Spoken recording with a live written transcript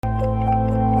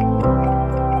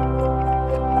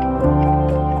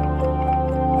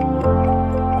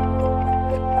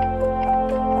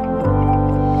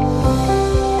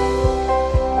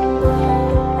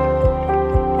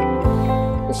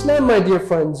my dear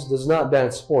friends, does not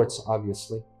ban sports,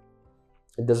 obviously.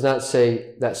 It does not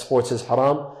say that sports is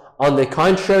haram. On the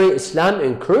contrary, Islam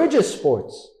encourages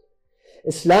sports.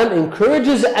 Islam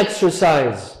encourages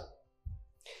exercise.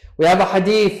 We have a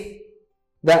hadith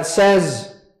that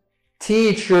says,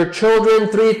 teach your children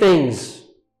 3 things.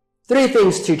 3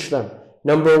 things teach them.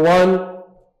 Number 1,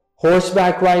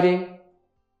 horseback riding.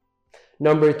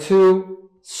 Number 2,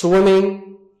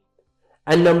 swimming.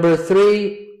 And number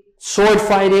 3, sword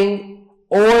fighting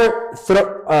or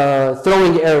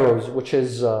throwing arrows, which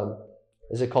is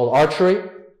it called archery?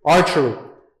 Archery.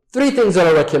 3 things that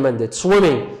are recommended: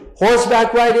 swimming,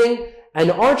 horseback riding,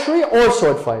 and archery or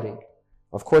sword fighting.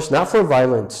 Of course, not for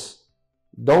violence.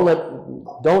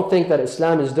 Don't think that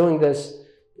Islam is doing this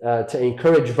to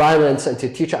encourage violence and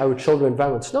to teach our children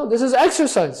violence. No, this is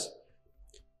exercise.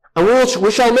 And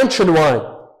we shall mention why.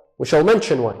 We shall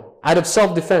mention why. Out of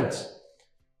self-defense.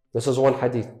 This is one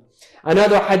hadith.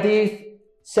 Another hadith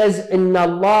says, إِنَّ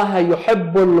اللَّهَ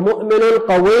يُحِبُّ الْمُؤْمِنَ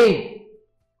الْقَوِيِّ.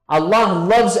 Allah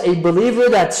loves a believer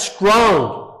that's strong.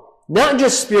 Not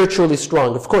just spiritually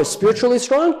strong. Of course, spiritually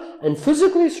strong and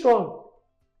physically strong.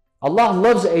 Allah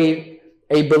loves a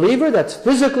believer that's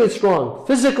physically strong,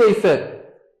 physically fit.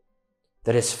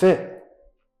 That is fit.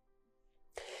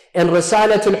 In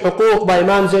Risalat al-Huquq by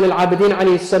Imam Zayn al-Abidin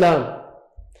alayhi salam,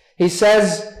 he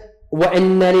says,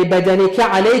 وَإِنَّ لِبَدَنِكَ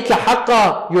عَلَيْكَ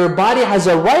حَقًّا. Your body has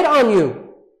a right on you.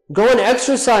 Go and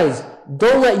exercise.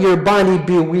 Don't let your body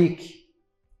be weak.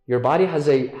 Your body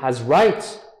has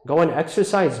rights. Go and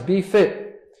exercise. Be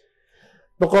fit.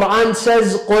 The Quran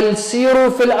says, قُلْ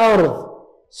سِيرُوا فِي الْأَرْضِ.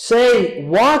 Say,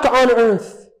 walk on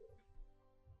earth.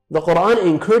 The Quran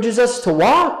encourages us to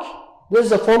walk. This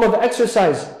is a form of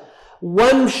exercise.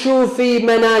 وَامْشُوا فِي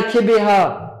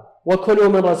مَنَاكِبِهَا وَكُلُوا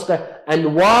مِنْ رَزْقِهِ.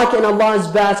 And walk in Allah's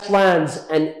vast lands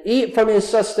and eat from His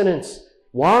sustenance.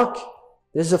 Walk.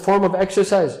 This is a form of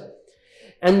exercise.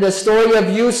 And the story of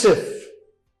Yusuf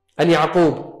and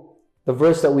Yaqub, the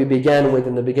verse that we began with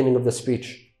in the beginning of the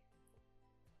speech.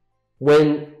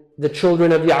 When the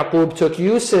children of Yaqub took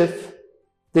Yusuf,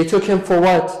 they took him for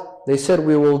what? They said,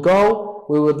 we will go,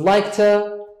 we would like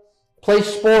to play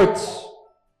sports.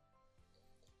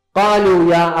 قالوا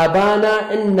يا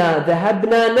أبانا إنا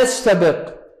ذهبنا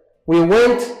نستبق. We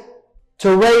went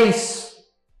to race.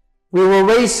 We were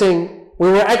racing. We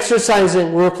were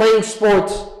exercising. We were playing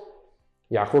sports.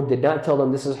 Yaqub did not tell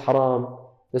them this is haram.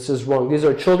 This is wrong. These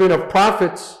are children of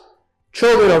prophets.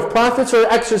 Children of prophets are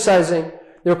exercising.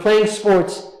 They're playing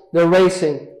sports. They're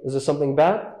racing. Is this something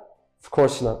bad? Of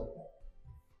course not.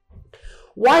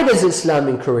 Why does Islam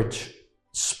encourage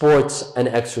sports and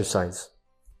exercise?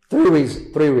 3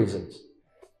 reasons.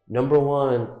 Number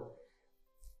 1,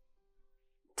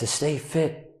 to stay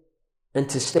fit and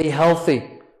to stay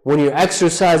healthy. When you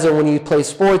exercise and when you play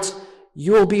sports,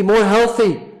 you will be more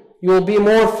healthy. You will be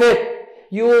more fit.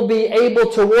 You will be able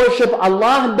to worship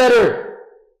Allah better.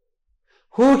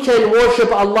 Who can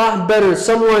worship Allah better?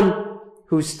 Someone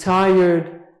who's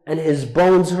tired and his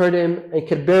bones hurt him and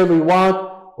can barely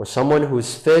walk, or someone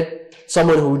who's fit,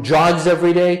 someone who jogs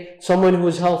every day, someone who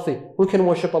is healthy. Who can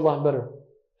worship Allah better?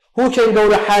 Who can go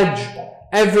to Hajj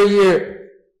every year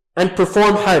and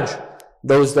perform Hajj?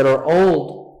 Those that are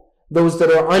old, those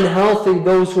that are unhealthy,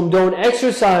 those who don't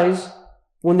exercise,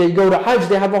 when they go to Hajj,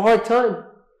 they have a hard time.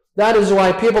 That is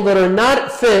why people that are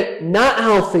not fit, not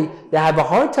healthy, they have a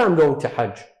hard time going to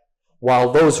Hajj.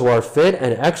 While those who are fit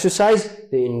and exercise,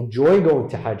 they enjoy going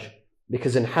to Hajj.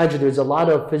 Because in Hajj, there's a lot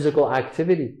of physical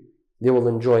activity. They will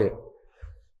enjoy it.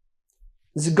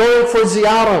 It's going for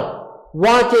ziyarah,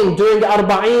 walking during the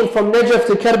Arba'een from Najaf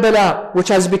to Karbala, which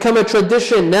has become a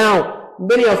tradition now.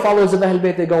 Many of followers of Ahl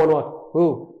Bayt, they go and walk.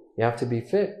 Who? You have to be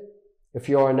fit. If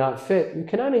you are not fit, you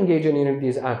cannot engage in any of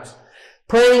these acts.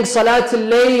 Praying Salat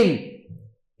al-Layl,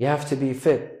 you have to be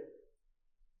fit.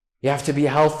 You have to be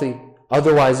healthy.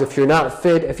 Otherwise, if you're not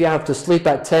fit, if you have to sleep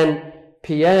at 10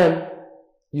 p.m.,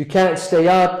 you can't stay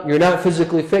up, you're not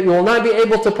physically fit, you will not be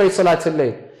able to pray Salat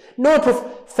al-Layl. No,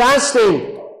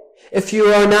 fasting. If you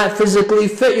are not physically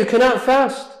fit, you cannot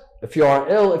fast. If you are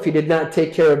ill, if you did not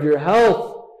take care of your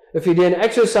health, if you didn't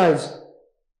exercise,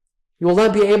 you will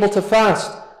not be able to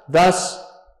fast. Thus,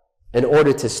 in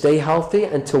order to stay healthy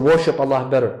and to worship Allah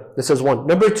better. This is 1.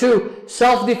 Number 2,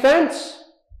 self-defense.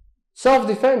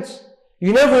 Self-defense.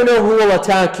 You never know who will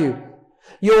attack you.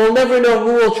 You will never know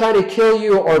who will try to kill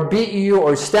you or beat you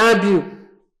or stab you.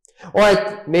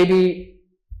 Or maybe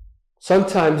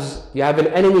sometimes you have an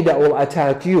enemy that will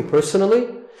attack you personally,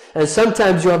 and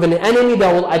sometimes you have an enemy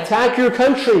that will attack your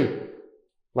country,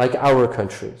 like our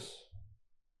countries.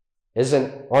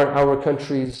 Aren't our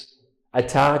countries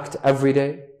attacked every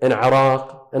day? In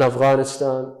Iraq, in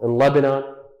Afghanistan, in Lebanon.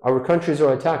 Our countries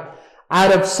are attacked.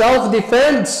 Out of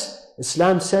self-defense,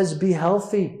 Islam says be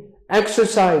healthy,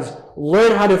 exercise,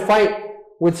 learn how to fight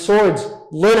with swords,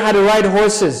 learn how to ride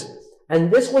horses.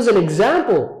 And this was an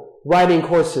example, riding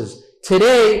horses.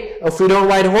 Today, if we don't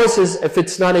ride horses, if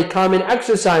it's not a common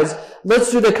exercise,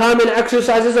 let's do the common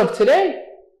exercises of today.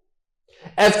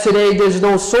 If today there's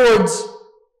no swords,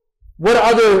 what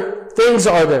other things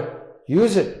are there?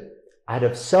 Use it out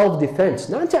of self-defense,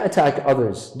 not to attack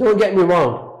others. Don't get me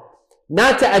wrong.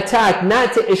 Not to attack,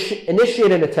 not to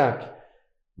initiate an attack,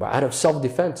 but out of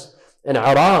self-defense. In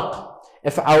Iraq,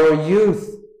 if our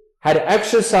youth had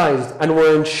exercised and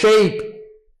were in shape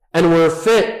and were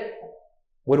fit,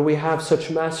 would we have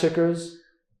such massacres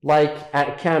like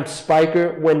at Camp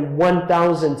Speicher when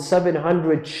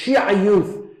 1,700 Shia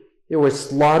youth, they were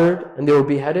slaughtered and they were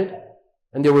beheaded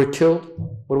and they were killed?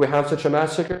 Would we have such a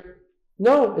massacre?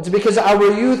 No, it's because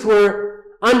our youth were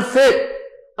unfit,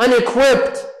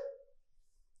 unequipped.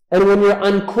 And when you're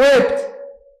unequipped,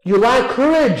 you lack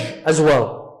courage as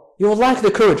well. You will lack the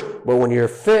courage. But when you're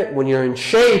fit, when you're in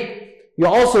shape, you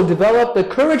also develop the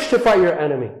courage to fight your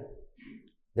enemy.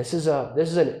 This is a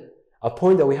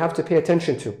point that we have to pay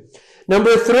attention to.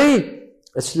 Number 3,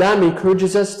 Islam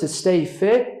encourages us to stay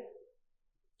fit,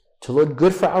 to look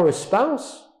good for our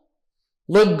spouse.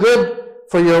 Look good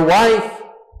for your wife,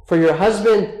 for your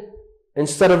husband.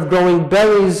 Instead of growing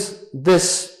bellies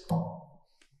this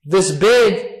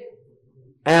big,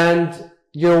 and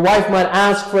your wife might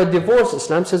ask for a divorce,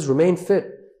 Islam says remain fit.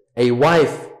 A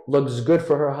wife looks good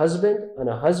for her husband, and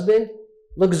a husband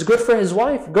looks good for his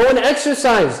wife. Go and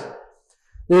exercise.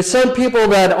 There's some people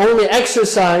that only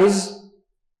exercise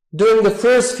during the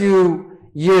first few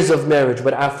years of marriage,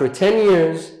 but after 10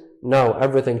 years, no,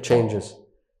 everything changes.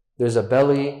 There's a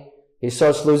belly. He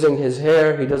starts losing his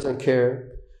hair. He doesn't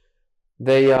care.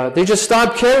 They just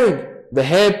stop caring. The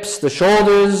hips, the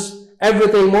shoulders,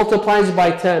 everything multiplies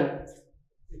by 10.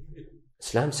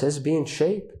 Islam says be in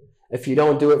shape. If you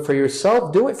don't do it for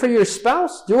yourself, do it for your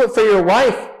spouse. Do it for your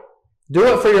wife.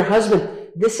 Do it for your husband.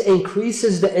 This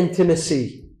increases the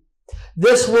intimacy.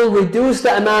 This will reduce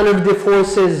the amount of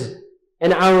divorces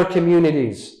in our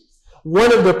communities.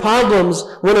 One of the problems,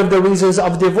 one of the reasons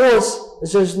of divorce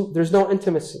is there's no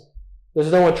intimacy.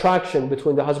 There's no attraction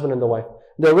between the husband and the wife.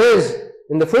 There is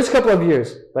in the first couple of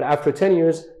years, but after 10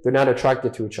 years, they're not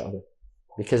attracted to each other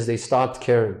because they stopped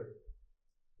caring.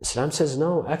 Islam says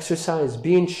no, exercise,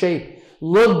 be in shape,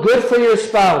 look good for your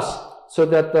spouse so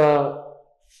that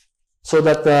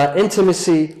the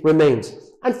intimacy remains.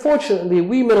 Unfortunately,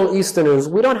 we Middle Easterners,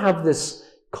 we don't have this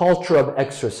culture of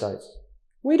exercise.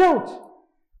 We don't.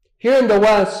 Here in the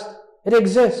West, it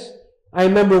exists. I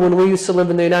remember when we used to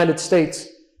live in the United States,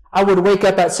 I would wake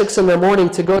up at 6 in the morning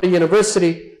to go to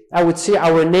university. I would see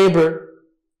our neighbor.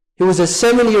 He was a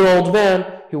 70-year-old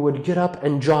man. He would get up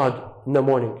and jog in the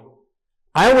morning.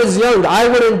 I was young. I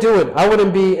wouldn't do it. I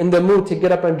wouldn't be in the mood to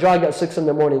get up and jog at 6 in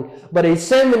the morning. But a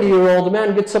 70-year-old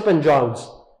man gets up and jogs.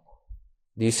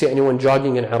 Do you see anyone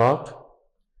jogging in Iraq?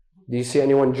 Do you see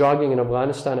anyone jogging in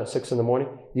Afghanistan at 6 in the morning?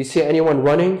 Do you see anyone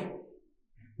running?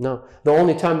 No. The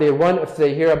only time they run, if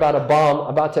they hear about a bomb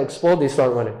about to explode, they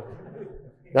start running.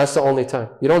 That's the only time.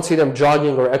 You don't see them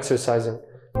jogging or exercising.